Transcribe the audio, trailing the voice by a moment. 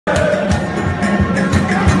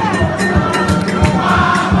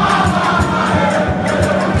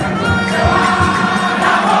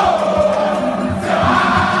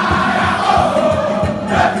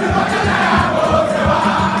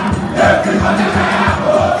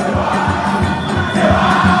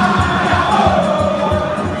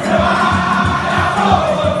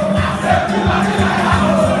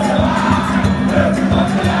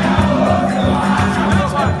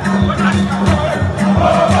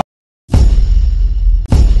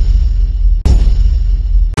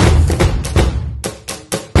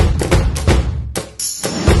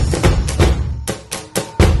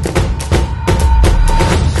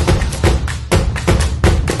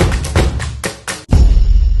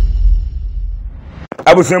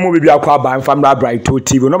Abusemu bibi akwa ban family Brighto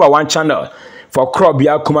TV number 1 channel for crop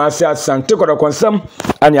bia Kumasi Asante Kotoko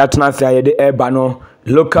and yatena se ayede eba no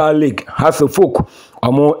local league has folk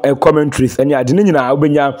omo commentaries enya ade nyina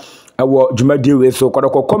obenya ewo dwumadi we so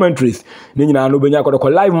Kotoko commentaries nyina no obenya Kotoko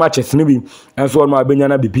live matches ni bi enso no abenya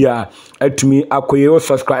na bibia atumi akoye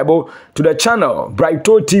subscribe to the channel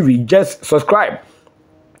Brighto TV. Just subscribe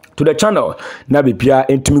to the channel na bibia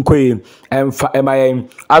entumi koye emfa emayen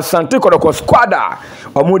Asante Kotoko squad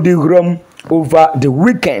omudi gram over the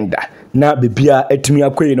weekend na bibia etumi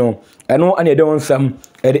akoye no eno ane de wonsam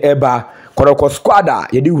ede eba Kotoko squad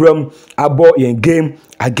yedi gram abo yen game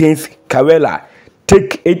against Karela.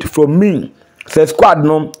 Take it from me, say squad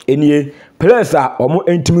no enie players omo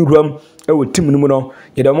entimi gram ewo team no no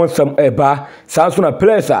yede wonsam eba sanso na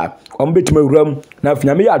players omo betimi gram na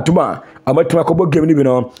finyame ya aduma amatuma kobo game ni bi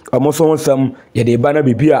no omoso wonsam yede ba na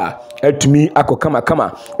bibia atumi akokama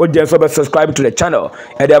kama oje so be subscribe to the channel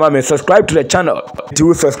e dey ma me subscribe to the channel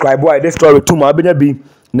to subscribe why this story to ma benya bi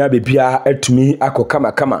na bibia atumi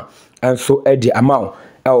akokama kama enso e dey amount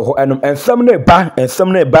e ho enum ensam na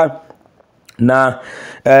ba na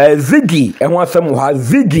Zigi e ho asam ho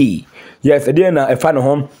Zigi yes e dey na e fa no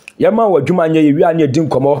ho yama wadwuma anya ye wi anya di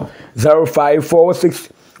nkomo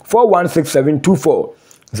 0546416724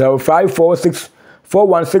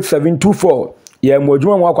 0546416724 ye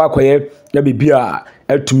modwuma nwa akwakoye ya bibia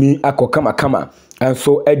atumi akokama kama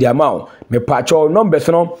enso e dey amount me pacho numbers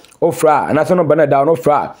no ofra anase no bana down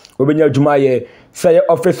ofra obenya adwuma ye say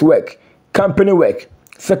office work, company work,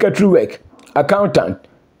 secretary work, accountant,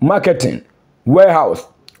 marketing, warehouse,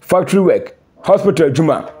 factory work, hospital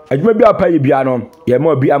adwuma bi apaye bia no ye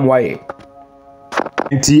ma bi amwaye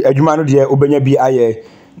nti adwuma no de obenya bi aye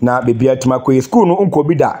na bibia tumakoye school no nko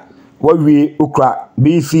bi da wawie ukra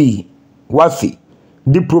BC wasi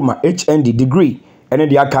diploma HND degree ene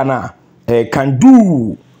de aka na can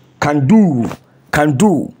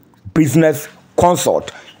do business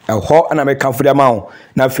consult ho na me kan fudi ma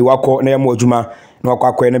na fi wako na yemo adwuma na wako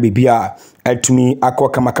akoye na bibia atumi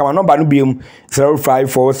akokama kama number no biem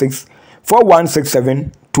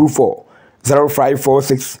 0546416724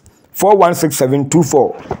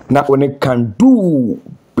 0546416724 na one can do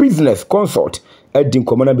business consult edin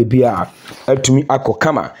komona bibia atumi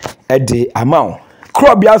akokama ede amount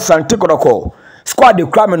Krobia Asante Kotoko squad de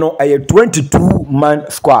crame no a 22 man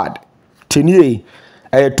squad tenie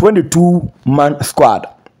a 22 man squad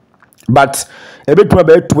but a bit more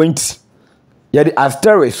about 20 yeah the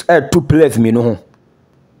asterisk 2 players me no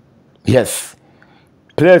yes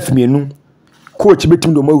players me no coach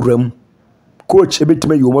betim do mawuram coach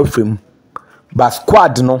betim yo mafrem but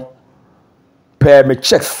squad no per me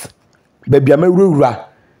checks baby amawura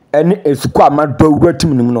any squad ma do wura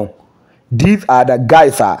tim no. These are the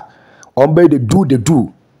guys on by the do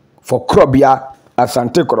for Krobia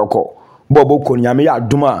Asante Kotoko Bobo Konyame ya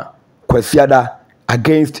Duma Kwesiada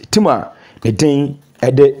against Tima the day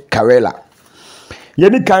ede Karela.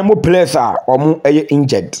 Yeni kaimo players omu eye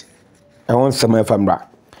injured. I want some famra.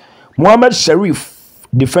 Muhammad Sharif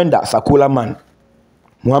defender Sakola man.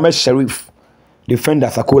 Muhammad Sharif defender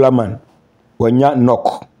Sakola man. Wanya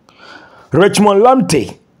knock. Richmond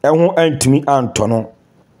Lamptey ehun entimi Antono.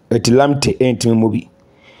 Eti Lamptey entimi mobi.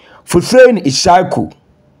 Fuseni Ishaku.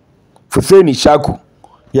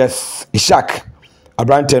 Yes, Ishak.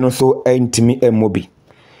 Abrante no so entimi mobi.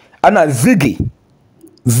 Ana Zigi.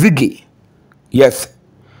 Yes.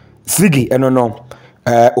 Zigi no.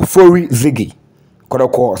 Ofori Zigi.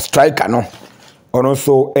 Kotoko striker no. Ono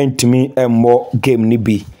so entimi mo game ni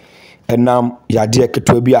bi. Enam yade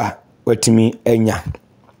ketwa bi a watimi enya.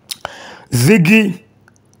 Zigi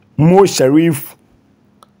Mo Sharif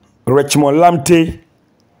Richmond Lamptey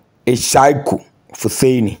Ishaiku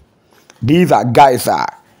Fuseni. These are guys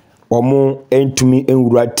omo entumi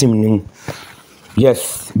enwura team nim.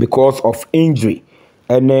 Yes, because of injury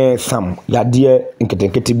and some yade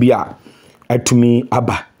nketenkete bia atumi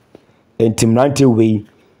aba. Entim nante we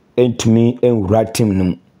entumi enwura team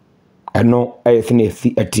nim. Eno ayese na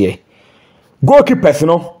esi etie. Goalkeepers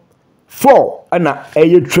no 4 ana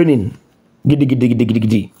eye training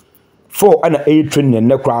gidi 4 ana eye training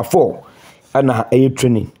na kra 4 ana eye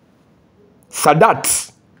training.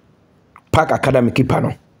 Sadat Park Academy keeper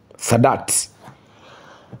no. Sadat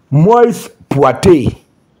Moise Puate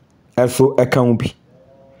also account bi.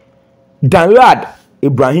 Danlad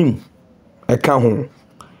Ibrahim account ho.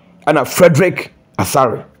 Ana Frederick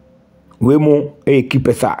Asare we mo a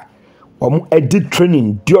keeper sa. Omo edit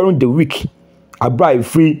training during the week. Abra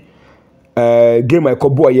free game I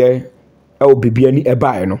kobo ye e bibia ni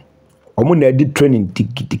eba no. Omo na edit training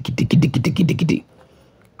digi.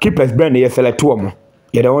 Keepers brand ye select omo.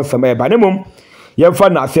 Ye dey want some eba ne mum Yemfa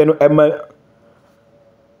na ase no ema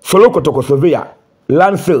Solo Kotoko surveyor,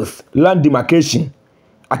 land sales, land demarcation,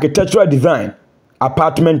 architectural design,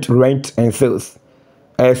 apartment rent and sales.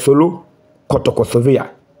 Solo Kotoko surveyor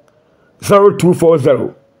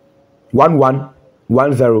 0240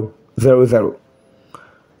 111000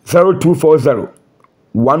 0240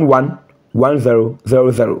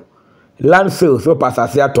 111000. Land sales so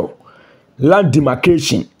pasasiato, land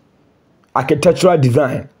demarcation, architectural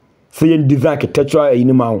design, saying design architectural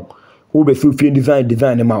inimao. Who be design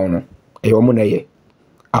the mount a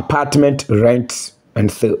apartment rent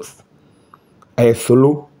and sales. A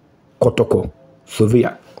Solo Kotoko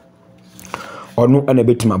surveyor or no and a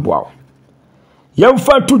bit my bow. Young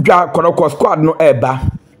fan to drag Kotoko squad no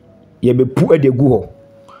eba ye be poor de guho.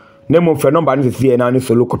 Name for number is here and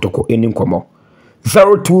Solo Kotoko in Incomo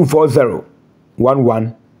 0240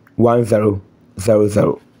 111000.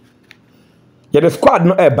 Ye the squad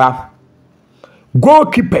no eba.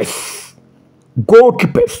 Goalkeepers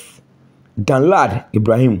Danlad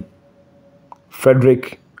Ibrahim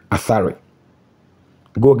Frederick Asare.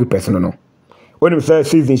 Goalkeepers no. When we say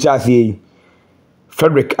season shall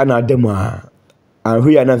Frederick Anadema and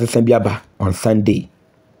we announce Sambiaba on Sunday.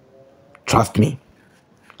 Trust me.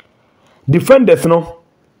 Defenders no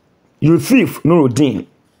Yusuf Nuruddin,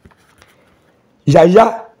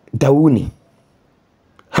 Yaya Dawuni,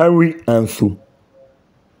 Henry Ansu,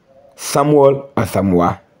 Samuel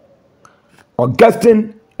Asamoah,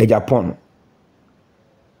 Augustine Ejapon,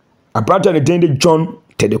 Abrata the John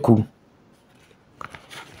Tedeku,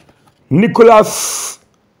 Nicholas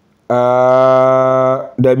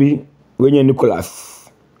Debbie, when you Nicholas.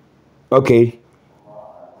 Okay.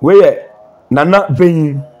 Where Nana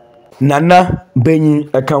Benny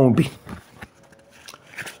account be.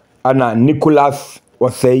 Anna Nicholas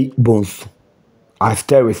was say Bones.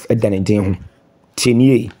 Asteris at Danny 10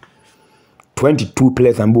 22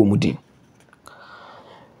 players and boomudin.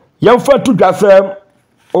 Young fat to Gassam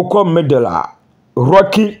Oko Medela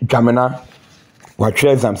Rocky Gamana what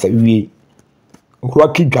exams we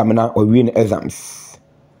Rocky Gamana or win exams.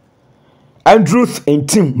 Andrews and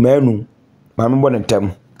Tim Menu, my member and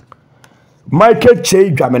Tem Michael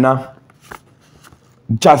Che Gamana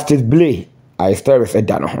Justice Blay, I stairs at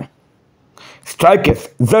Dano Strikers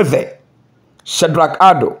Zeze Shadrach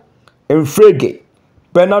Ado Mfrege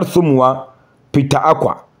Bernard Sumwa Peter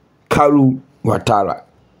Aqua Kalu Watara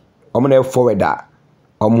Omune forwarda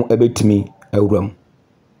Omu ebetimi ewram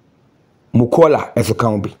Mukola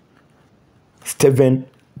esokambi Steven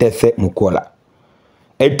Dese Mukola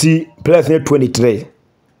Eti players 23.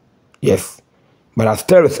 Yes, but as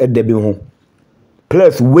terrorists at the home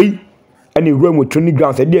players way any room with training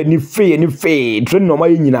grounds and any fee training no my.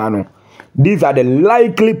 These are the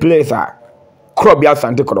likely players are Krobia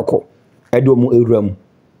Sante Kotoko Edomu Ewram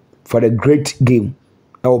for the great game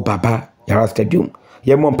El Baba Yara Stadium.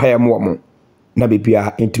 Yemon pay mo na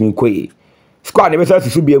bebia intimi kwe. Squad never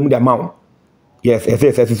says to be a muda mount. Yes,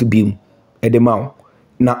 says to be at the mount.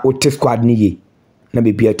 Na ote squad ni na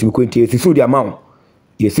bebia to quinty sisu the amount.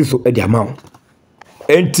 Yes, so at the amount.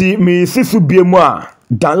 Enti me sisu be moi.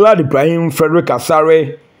 Danlad Ibrahim Frederick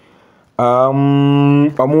Asare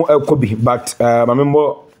Amu Elkobi, but my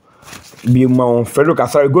member be my Frederick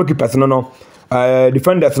Asare goalkeepers no.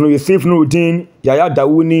 Defenders no Yusuf Nuruddin, Yaya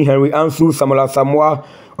Dawuni, Henry Ansu, Samuel Asamoah,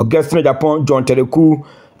 Augustine Ejapon, John Tedeku,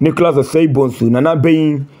 Nicholas Osei-Bonsu, Nana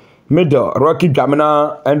Beyin, Middle, Rocky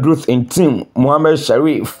Jamina, Andrews and Tim, Mohammed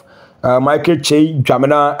Sharif, Michael Che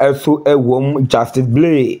Jamina, Esu Ewom, Justice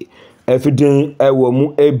Blay, Efudin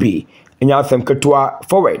Ewomu Ebi, Nyasem Ketua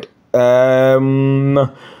forward.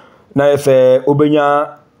 Na yese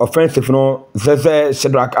Obenya offensive no Zeze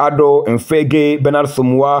Shadrach Ado, Mfrege, Bernard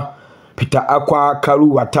Sumwa, Peter Aqua,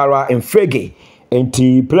 Kalu Watara, and Frege. And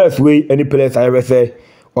the players way any players I ever say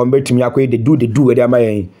on betting Yakwe they do with their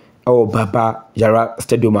mind. Oh Baba Yara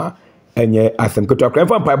Stadium and ye Asem Koto Cram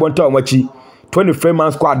from Pibonta Machi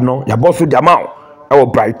 23-man squad no ya boss with the amount. Oh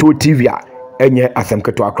Bright 2 TV and ye Asem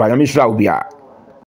Koto Cram. I'm sure will be